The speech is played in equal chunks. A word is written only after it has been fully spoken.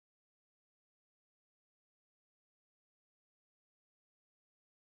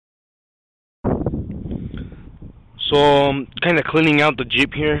So I'm kind of cleaning out the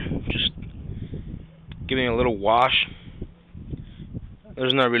Jeep here, just giving it a little wash.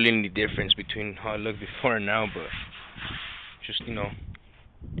 There's not really any difference between how I looked before and now, but just,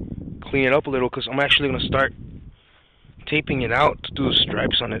 clean it up a little because I'm actually going to start taping it out to do the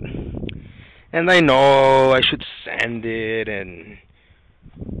stripes on it. And I know I should sand it and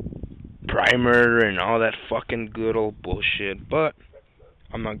primer and all that fucking good old bullshit, but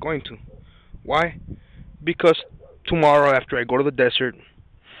I'm not going to. Why? Because tomorrow after I go to the desert,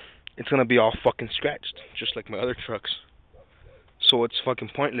 it's gonna be all fucking scratched, just like my other trucks. So it's fucking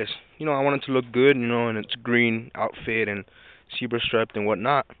pointless. I want it to look good, and it's green outfit and zebra striped and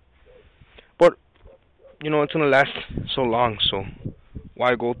whatnot. But, it's gonna last so long, so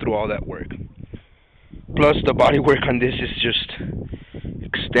why go through all that work? Plus, the body work on this is just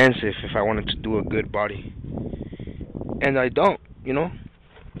extensive if I wanted to do a good body. And I don't,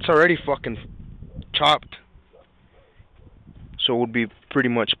 It's already fucking chopped. So it would be pretty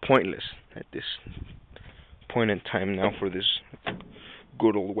much pointless at this point in time now for this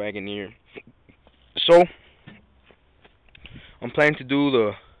good old Wagoneer. So, I'm planning to do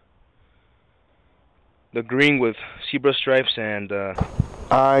the green with zebra stripes, and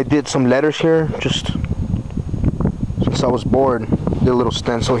I did some letters here just since I was bored. Did a little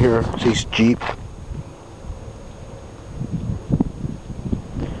stencil here, says Jeep.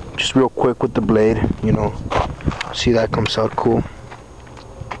 Just real quick with the blade, See, that comes out cool.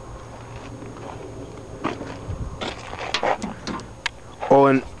 Oh,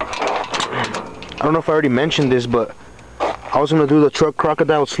 and I don't know if I already mentioned this, but I was gonna do the truck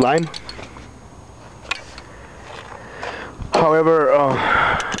crocodile slime. However,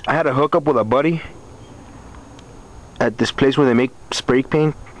 I had a hookup with a buddy at this place where they make spray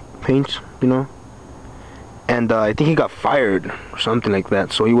paints, and I think he got fired or something like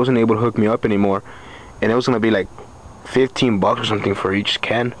that, so he wasn't able to hook me up anymore, and it was gonna be like $15 or something for each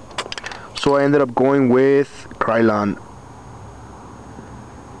can. So I ended up going with Krylon,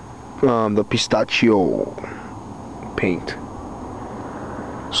 the pistachio paint.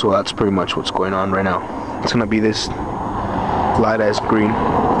 So that's pretty much what's going on right now. It's gonna be this light ass green.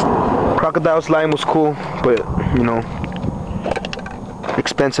 Crocodile slime was cool, but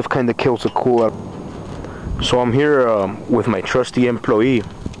expensive kind of kills the cool out. So I'm here with my trusty employee.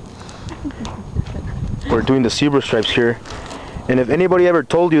 We're doing the zebra stripes here, and if anybody ever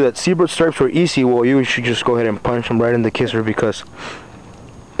told you that zebra stripes were easy, well, you should just go ahead and punch them right in the kisser, because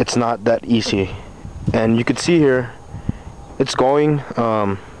it's not that easy. And you can see here it's going.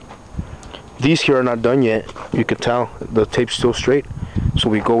 These here are not done yet. You can tell the tape's still straight, so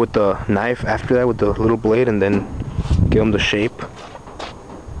we go with the knife after that with the little blade and then give them the shape.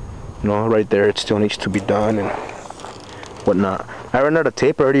 Right there, it still needs to be done and whatnot. I ran out of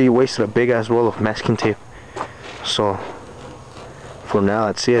tape. I already wasted a big ass roll of masking tape, so for now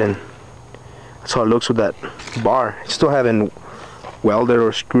that's it, and that's how it looks with that bar. Still haven't welded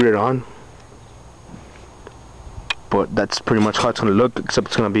or screwed it on, but that's pretty much how it's gonna look, except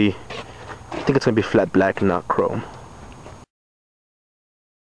it's gonna be, I think it's gonna be flat black and not chrome.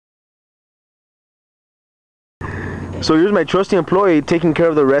 So here's my trusty employee taking care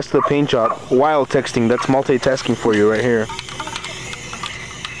of the rest of the paint job while texting. That's multitasking for you right here.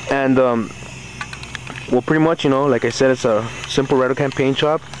 And well, pretty much, like I said, it's a simple Redocan paint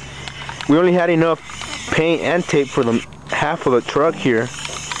job. We only had enough paint and tape for the half of the truck here,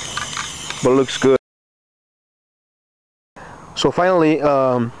 but it looks good. So finally,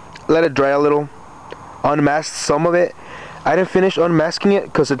 let it dry a little. Unmasked some of it. I didn't finish unmasking it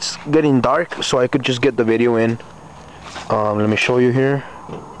because it's getting dark, so I could just get the video in. Let me show you here.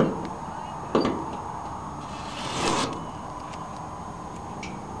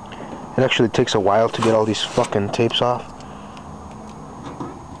 It actually takes a while to get all these fucking tapes off,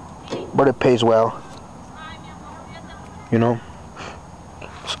 but it pays well.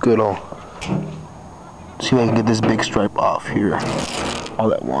 It's good. See if I can get this big stripe off here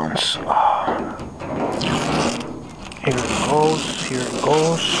all at once. Here it goes. Here it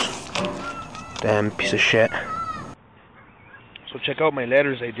goes. Damn piece of shit. So check out my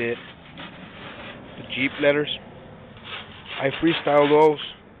letters I did. The Jeep letters. I freestyled those.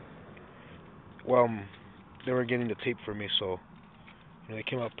 Well, they were getting the tape for me, so they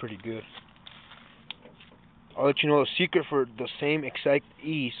came out pretty good. I'll let you know the secret for the same exact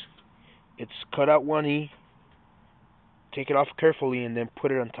E's. It's cut out one E, take it off carefully, and then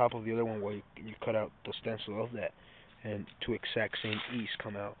put it on top of the other one while you cut out the stencil of that. And two exact same E's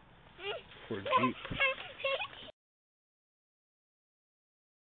come out for Jeep.